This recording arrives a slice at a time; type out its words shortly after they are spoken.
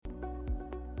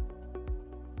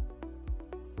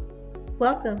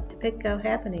Welcome to PitGo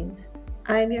Happenings.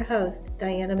 I'm your host,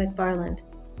 Diana McFarland.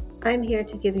 I'm here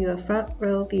to give you a front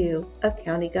row view of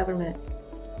county government.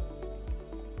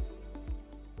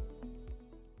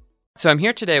 So I'm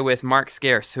here today with Mark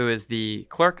Scarce, who is the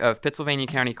clerk of Pittsylvania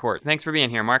County Court. Thanks for being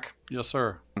here, Mark. Yes,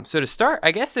 sir. So to start,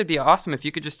 I guess it'd be awesome if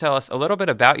you could just tell us a little bit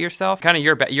about yourself, kind of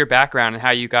your background and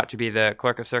how you got to be the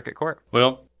clerk of circuit court.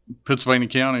 Well, Pittsylvania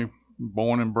County,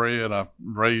 born and bred. I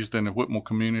raised in the Whitmore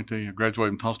community. I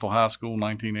graduated from Tunstall High School in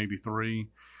 1983.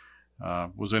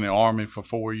 Was in the Army for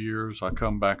 4 years. I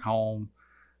come back home.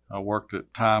 I worked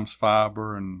at Times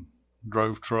Fiber and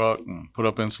drove truck and put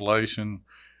up insulation.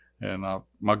 And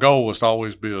my goal was to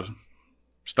always be a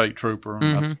state trooper.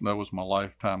 Mm-hmm. That was my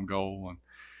lifetime goal.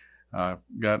 And I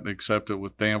got accepted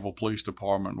with Danville Police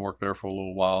Department and worked there for a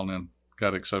little while, and then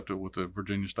got accepted with the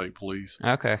Virginia State Police.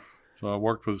 Okay. So I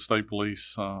worked for the state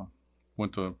police,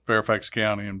 went to Fairfax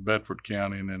County and Bedford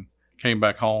County, and then came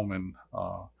back home in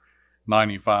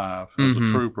 95 as a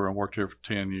trooper and worked here for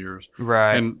 10 years.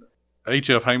 Right. And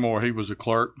H.F. Haymore, he was a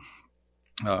clerk.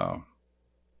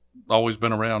 Always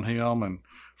been around him and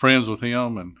friends with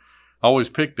him, and I always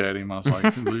picked at him. I was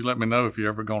like, will you let me know if you're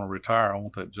ever going to retire? I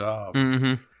want that job.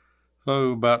 Mm-hmm.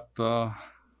 So about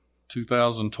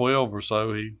 2012 or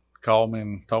so, he called me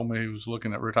and told me he was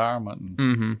looking at retirement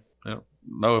and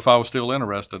know if I was still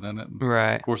interested in it. And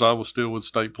right. of course, I was still with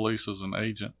state police as an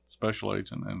agent, special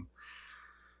agent,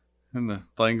 and the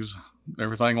things,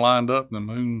 everything lined up, the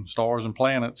moon, stars, and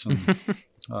planets, and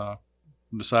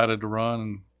decided to run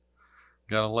and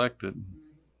got elected.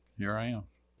 Here I am.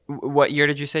 What year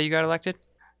did you say you got elected?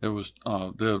 It was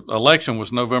the election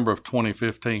was November of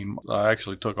 2015. I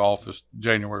actually took office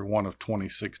January 1 of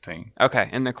 2016. Okay,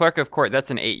 and the clerk of court, that's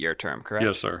an 8-year term, correct?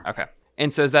 Yes, sir. Okay.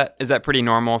 And so is that pretty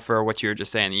normal for what you were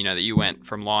just saying, that you went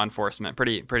from law enforcement,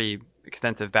 pretty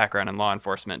extensive background in law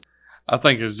enforcement? I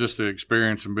think it's just the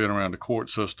experience and being around the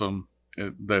court system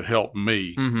that helped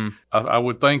me. Mm-hmm. I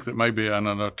would think that maybe an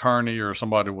attorney or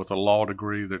somebody with a law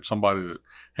degree, that somebody that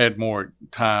had more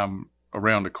time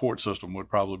around the court system would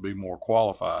probably be more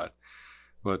qualified.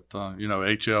 But,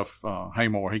 H.F.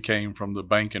 Haymore, he came from the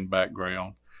banking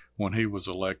background when he was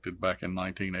elected back in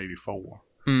 1984.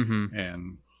 Mm-hmm.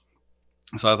 And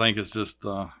so I think it's just,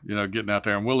 getting out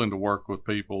there and willing to work with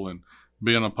people and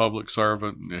being a public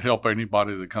servant and help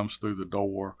anybody that comes through the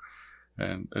door,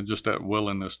 and just that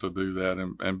willingness to do that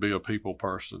and be a people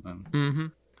person.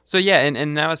 And So yeah,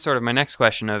 and that was sort of my next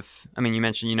question you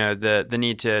mentioned, the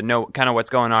need to know kind of what's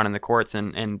going on in the courts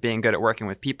and being good at working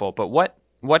with people, but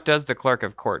what does the clerk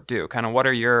of court do? Kind of what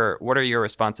are your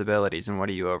responsibilities and what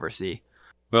do you oversee?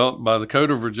 Well, by the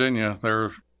Code of Virginia, there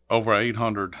are over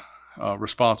 800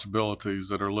 responsibilities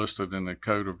that are listed in the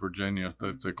Code of Virginia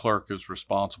that the clerk is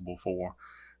responsible for.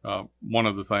 One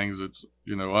of the things that's,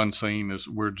 unseen is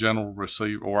we're general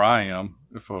receiver, or I am,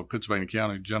 for Pittsylvania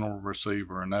County, general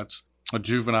receiver, and that's a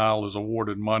juvenile is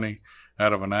awarded money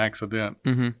out of an accident.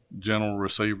 Mm-hmm. General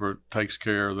receiver takes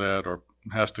care of that or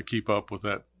has to keep up with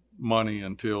that money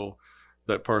until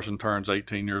that person turns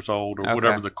 18 years old or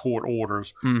whatever the court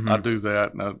orders. Mm-hmm. I do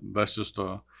that. And that's just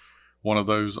one of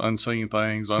those unseen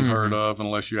things, unheard of.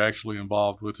 Unless you're actually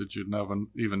involved with it, you'd never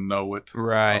even know it,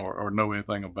 right? Or know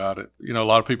anything about it. A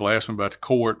lot of people ask me about the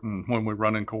court and when we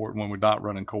run in court and when we're not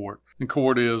running court. And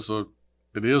court is a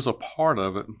part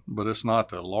of it, but it's not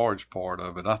the large part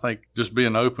of it. I think just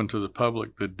being open to the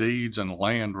public, the deeds and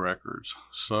land records.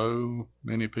 So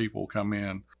many people come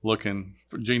in looking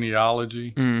for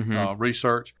genealogy,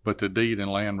 research, but the deed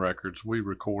and land records, we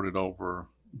recorded over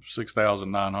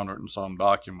 6,900 and some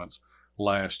documents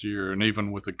last year. And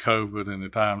even with the COVID and the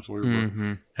times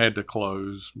we had to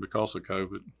close because of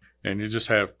COVID. And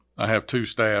I have 2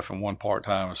 staff and 1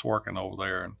 part-time that's working over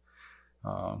there.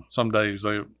 And some days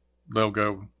they'll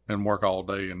go and work all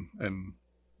day and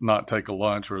not take a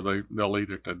lunch, or they'll eat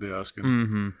at their desk.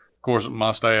 And of course,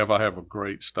 my staff, I have a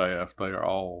great staff. They are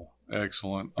all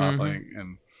excellent, I think,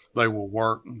 and they will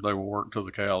work till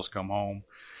the cows come home.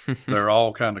 They're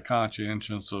all kind of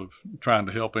conscientious of trying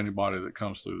to help anybody that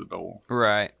comes through the door.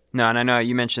 Right. No, and I know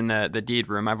you mentioned the deed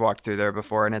room. I've walked through there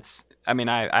before, and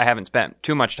I haven't spent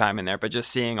too much time in there, but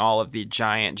just seeing all of the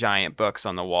giant books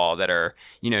on the wall that are,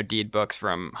 deed books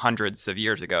from hundreds of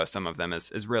years ago, some of them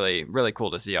is really, really cool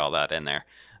to see all that in there.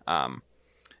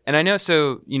 And I know,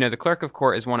 the clerk of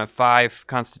court is one of 5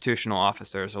 constitutional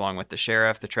officers, along with the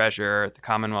sheriff, the treasurer, the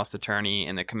Commonwealth's attorney,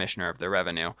 and the commissioner of the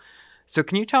revenue. So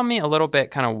can you tell me a little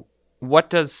bit kind of what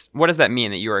does that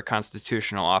mean that you are a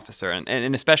constitutional officer,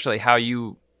 and especially how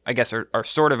you, I guess, are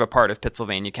sort of a part of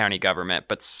Pittsylvania County government,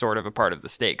 but sort of a part of the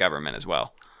state government as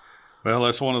well? Well,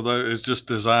 that's one of those. It's just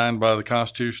designed by the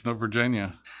Constitution of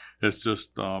Virginia. It's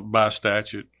just by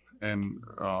statute and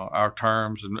our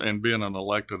terms and being an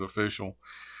elected official.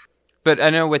 But I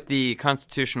know with the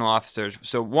constitutional officers,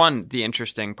 so one, the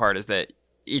interesting part is that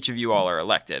each of you all are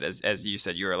elected. As you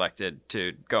said, you were elected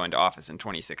to go into office in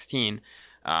 2016.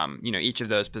 Each of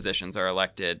those positions are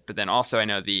elected, but then also I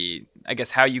know I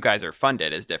guess how you guys are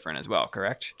funded is different as well,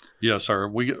 correct? Yes, sir.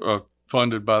 We are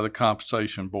funded by the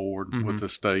compensation board with the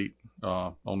state,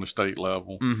 on the state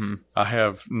level. I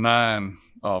have 9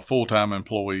 full-time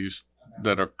employees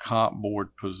that are comp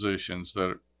board positions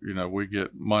that, we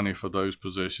get money for those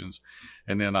positions.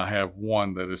 And then I have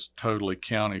 1 that is totally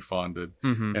county funded.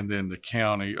 And then the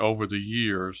county over the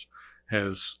years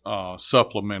has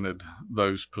supplemented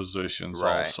those positions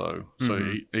also.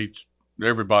 So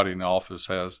everybody in the office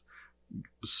has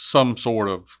some sort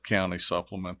of county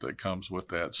supplement that comes with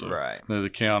that. So the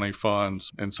county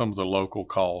funds and some of the local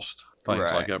costs,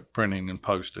 things like that, printing and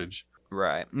postage.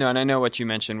 Right. No, and I know what you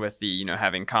mentioned with the,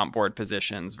 having comp board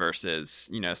positions versus,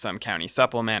 some county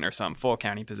supplement or some full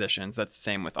county positions. That's the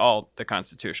same with all the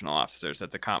constitutional officers,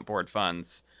 that the comp board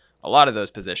funds a lot of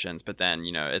those positions, but then,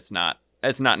 it's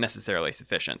not necessarily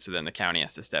sufficient. So then the county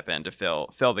has to step in to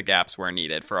fill the gaps where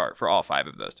needed for all 5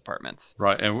 of those departments.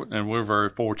 Right. And we're very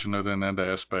fortunate in that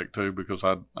aspect too, because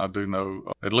I do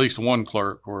know at least 1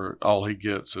 clerk where all he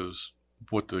gets is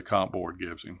what the comp board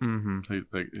gives him.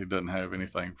 He doesn't have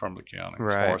anything from the county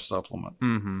as far as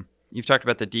supplement. You've talked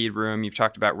about the deed room. You've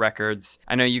talked about records.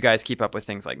 I know you guys keep up with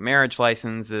things like marriage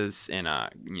licenses and,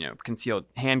 concealed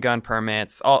handgun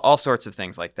permits, all sorts of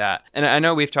things like that. And I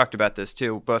know we've talked about this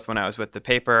too, both when I was with the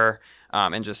paper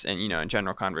and just in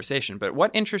general conversation. But what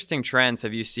interesting trends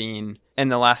have you seen in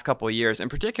the last couple of years, and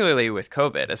particularly with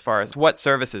COVID, as far as what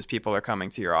services people are coming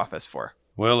to your office for?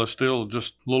 Well, it's still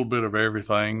just a little bit of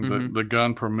everything. The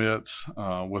gun permits,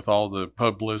 with all the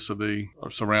publicity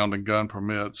surrounding gun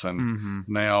permits, and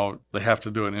now they have to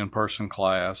do an in-person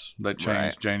class. That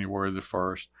changed January the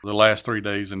 1st. The last 3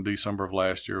 days in December of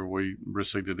last year, we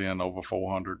received in over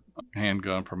 400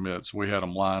 handgun permits. We had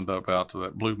them lined up out to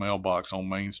that blue mailbox on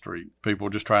Main Street. People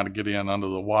just trying to get in under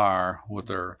the wire with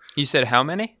their... You said how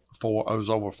many? It was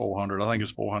over 400. I think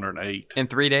it's 408. In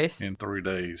 3 days? In 3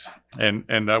 days. And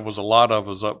that was a lot of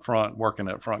us up front working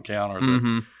that front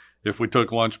counter. If we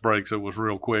took lunch breaks, it was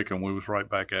real quick and we was right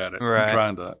back at it,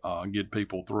 trying to get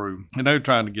people through. And they were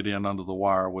trying to get in under the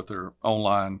wire with their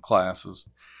online classes.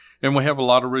 And we have a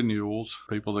lot of renewals,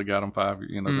 people that got them 5,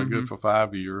 they're good for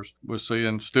 5 years. We're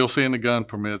still seeing the gun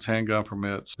permits, handgun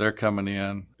permits. They're coming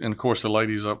in. And of course, the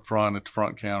ladies up front at the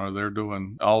front counter, they're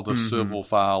doing all the civil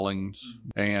filings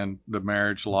and the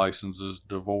marriage licenses,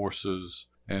 divorces,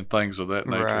 and things of that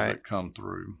nature that come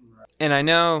through. And I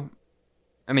know,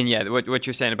 what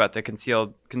you're saying about the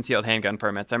concealed handgun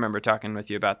permits, I remember talking with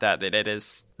you about that it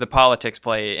is, the politics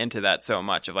play into that so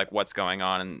much of like what's going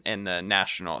on in the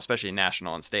national, especially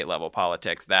national and state level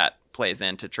politics, that plays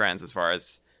into trends as far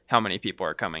as how many people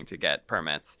are coming to get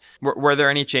permits. Were there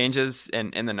any changes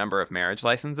in the number of marriage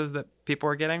licenses that people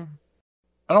were getting?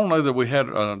 I don't know that we had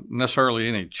necessarily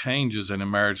any changes in the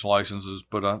marriage licenses,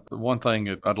 but the one thing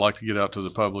that I'd like to get out to the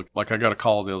public, like I got a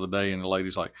call the other day and the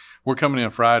lady's like, we're coming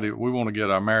in Friday. We want to get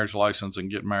our marriage license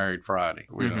and get married Friday.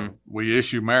 We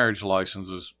issue marriage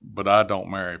licenses, but I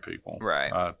don't marry people.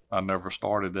 Right. I never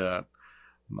started that.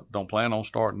 Don't plan on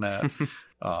starting that.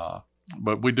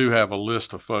 But we do have a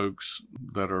list of folks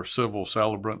that are civil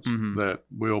celebrants that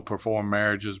will perform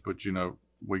marriages, but,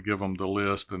 we give them the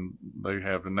list and they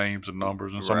have the names and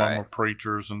numbers, and some of them are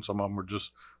preachers and some of them are just,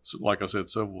 like I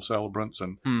said, civil celebrants,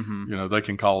 and they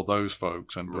can call those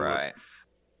folks and do it.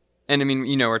 And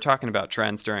we're talking about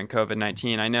trends during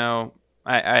COVID-19. I know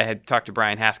I had talked to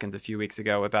Brian Haskins a few weeks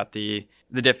ago about the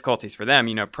difficulties for them,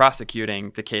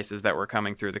 prosecuting the cases that were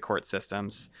coming through the court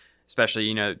systems,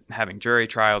 especially, having jury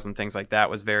trials and things like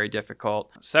that was very difficult.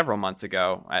 Several months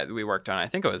ago, we worked on, I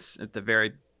think it was at the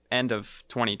very end of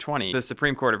 2020, the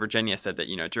Supreme Court of Virginia said that,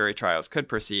 jury trials could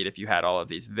proceed if you had all of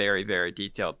these very, very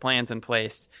detailed plans in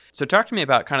place. So talk to me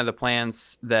about kind of the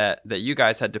plans that you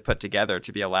guys had to put together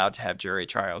to be allowed to have jury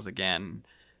trials again,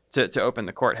 to open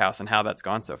the courthouse, and how that's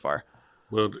gone so far.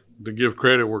 Well, to give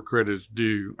credit where credit is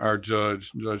due, our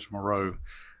Judge Moreau,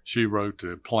 she wrote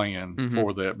the plan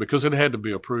for that because it had to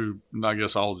be approved. And I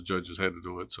guess all the judges had to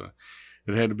do it. So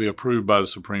it had to be approved by the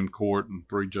Supreme Court and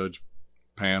 3-judge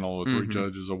panel or 3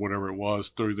 judges or whatever it was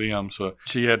through them. So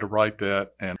she had to write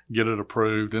that and get it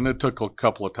approved. And it took a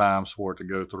couple of times for it to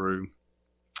go through,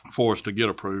 for us to get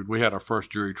approved. We had our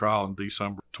first jury trial in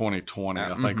December 2020.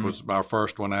 I think was our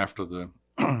first one after the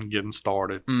getting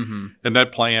started. Mm-hmm. And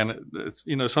that plan, it's,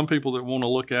 some people that want to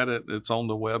look at it, it's on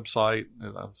the website.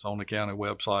 It's on the county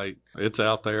website. It's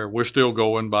out there. We're still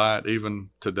going by it even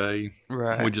today.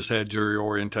 Right. We just had jury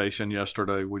orientation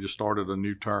yesterday. We just started a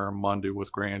new term Monday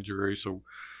with grand jury. So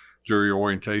jury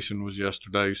orientation was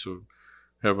yesterday. So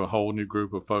have a whole new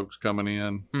group of folks coming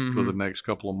in for the next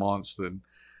couple of months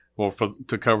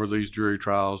to cover these jury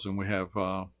trials. And we have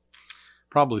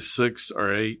probably 6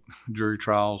 or 8 jury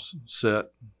trials set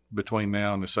between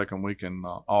now and the second week in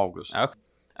August. Okay.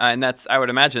 And that's, I would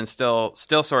imagine, still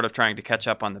sort of trying to catch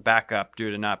up on the backup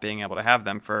due to not being able to have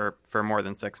them for more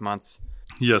than 6 months.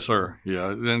 Yes, sir.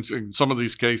 Yeah. And some of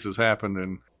these cases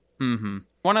happened. And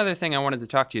One other thing I wanted to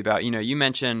talk to you about, you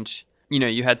mentioned,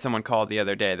 you had someone call the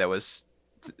other day that was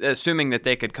assuming that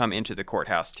they could come into the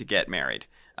courthouse to get married,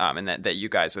 and that you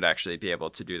guys would actually be able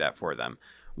to do that for them.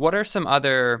 What are some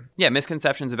other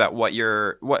misconceptions about what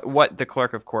the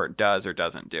clerk of court does or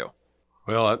doesn't do?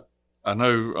 Well, I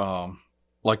know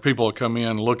like people will come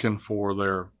in looking for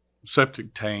their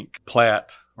septic tank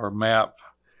plat or map,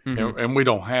 and we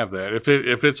don't have that.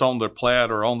 If it's on their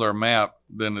plat or on their map,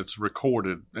 then it's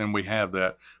recorded and we have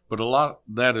that. But a lot of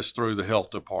that is through the health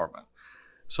department.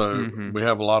 So we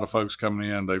have a lot of folks coming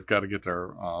in. They've got to get their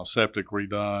septic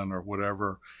redone or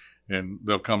whatever. And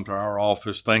they'll come to our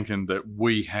office thinking that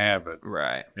we have it.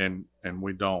 Right. And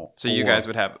we don't. So you guys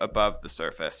would have above the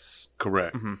surface.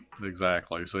 Correct.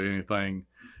 Exactly. So anything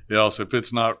else, if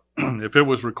it's not, if it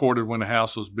was recorded when the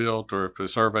house was built, or if the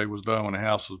survey was done when the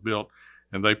house was built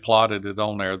and they plotted it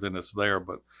on there, then it's there.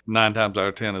 But 9 times out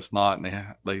of 10, it's not.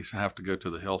 And they have to go to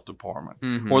the health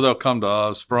department. Or they'll come to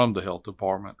us from the health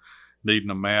department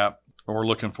needing a map or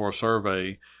looking for a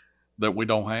survey that we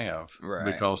don't have,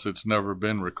 because it's never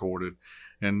been recorded.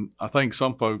 And I think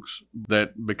some folks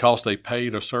that because they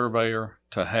paid a surveyor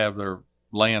to have their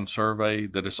land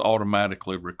surveyed, that it's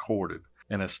automatically recorded,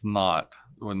 and it's not.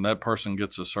 When that person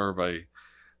gets a survey,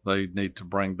 they need to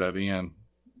bring that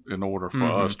in order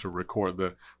for us to record.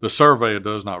 The surveyor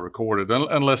does not record it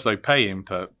unless they pay him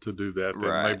to do that.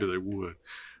 Then maybe they would.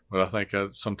 But I think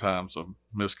that's sometimes a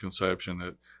misconception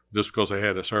that just because they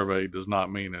had a survey does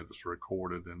not mean that it's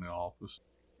recorded in the office.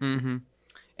 And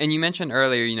you mentioned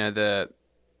earlier,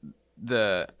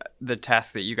 the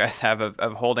task that you guys have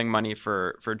of holding money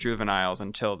for juveniles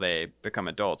until they become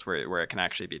adults, where it can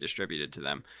actually be distributed to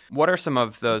them. What are some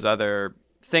of those other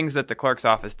things that the clerk's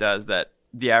office does that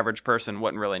the average person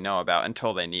wouldn't really know about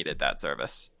until they needed that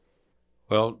service?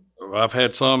 Well, I've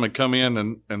had some that come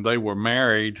in and they were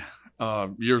married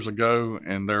years ago,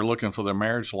 and they're looking for their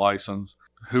marriage license.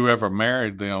 Whoever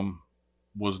married them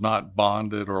was not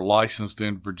bonded or licensed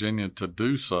in Virginia to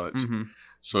do such.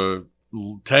 So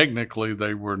technically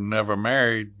they were never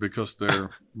married because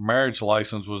their marriage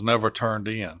license was never turned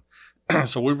in.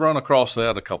 So we've run across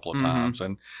that a couple of times,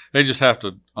 and they just have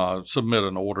to submit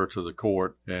an order to the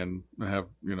court and have,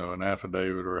 an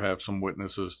affidavit or have some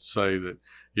witnesses to say that,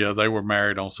 they were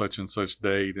married on such and such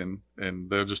date, and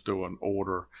they'll just do an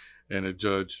order. And a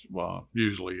judge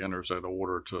usually enters that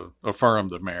order to affirm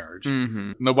the marriage.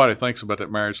 Nobody thinks about that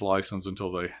marriage license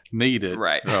until they need it,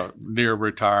 near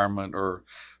retirement or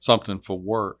something for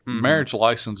work. Marriage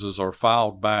licenses are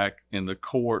filed back in the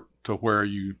court to where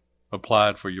you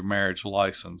applied for your marriage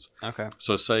license. Okay.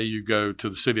 So say you go to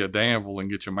the city of Danville and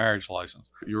get your marriage license.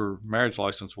 Your marriage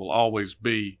license will always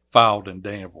be filed in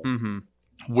Danville.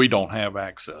 We don't have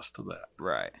access to that.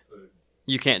 Right.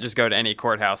 You can't just go to any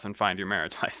courthouse and find your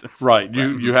marriage license. Right.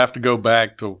 You have to go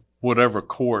back to whatever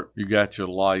court you got your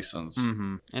license.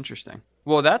 Interesting.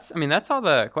 Well, that's all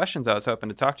the questions I was hoping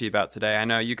to talk to you about today. I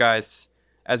know you guys,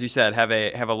 as you said, have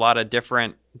a lot of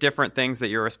different things that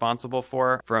you're responsible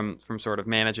for, from sort of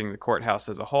managing the courthouse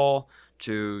as a whole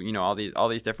to, all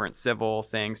these different civil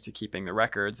things, to keeping the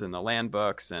records and the land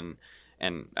books, and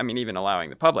even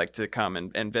allowing the public to come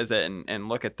and visit and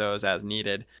look at those as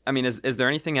needed. Is there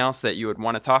anything else that you would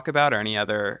want to talk about, or any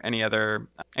other,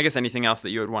 I guess, anything else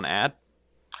that you would want to add?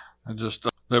 Just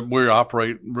that we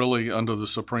operate really under the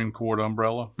Supreme Court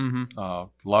umbrella. A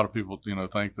lot of people,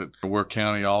 think that we're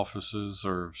county offices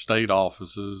or state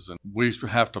offices, and we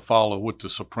have to follow what the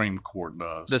Supreme Court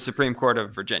does. The Supreme Court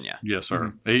of Virginia. Yes,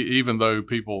 sir. Even though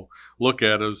people look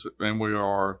at us, and we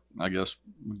are, I guess,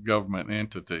 government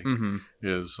entity,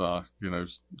 is,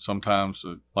 sometimes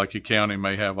like your county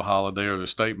may have a holiday or the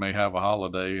state may have a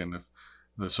holiday, and if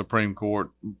the Supreme Court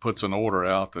puts an order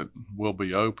out that will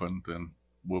be open, then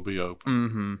we'll be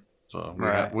open. So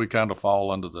we kind of fall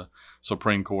under the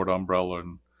Supreme Court umbrella.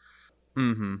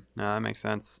 No, that makes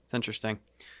sense. It's interesting.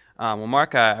 Well,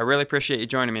 Mark, I really appreciate you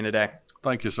joining me today.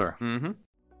 Thank you, sir.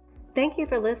 Thank you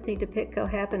for listening to Pitco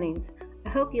Happenings. I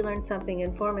hope you learned something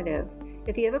informative.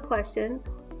 If you have a question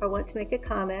or want to make a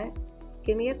comment,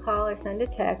 give me a call or send a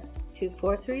text to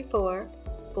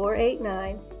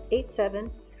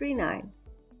 434-489-8739.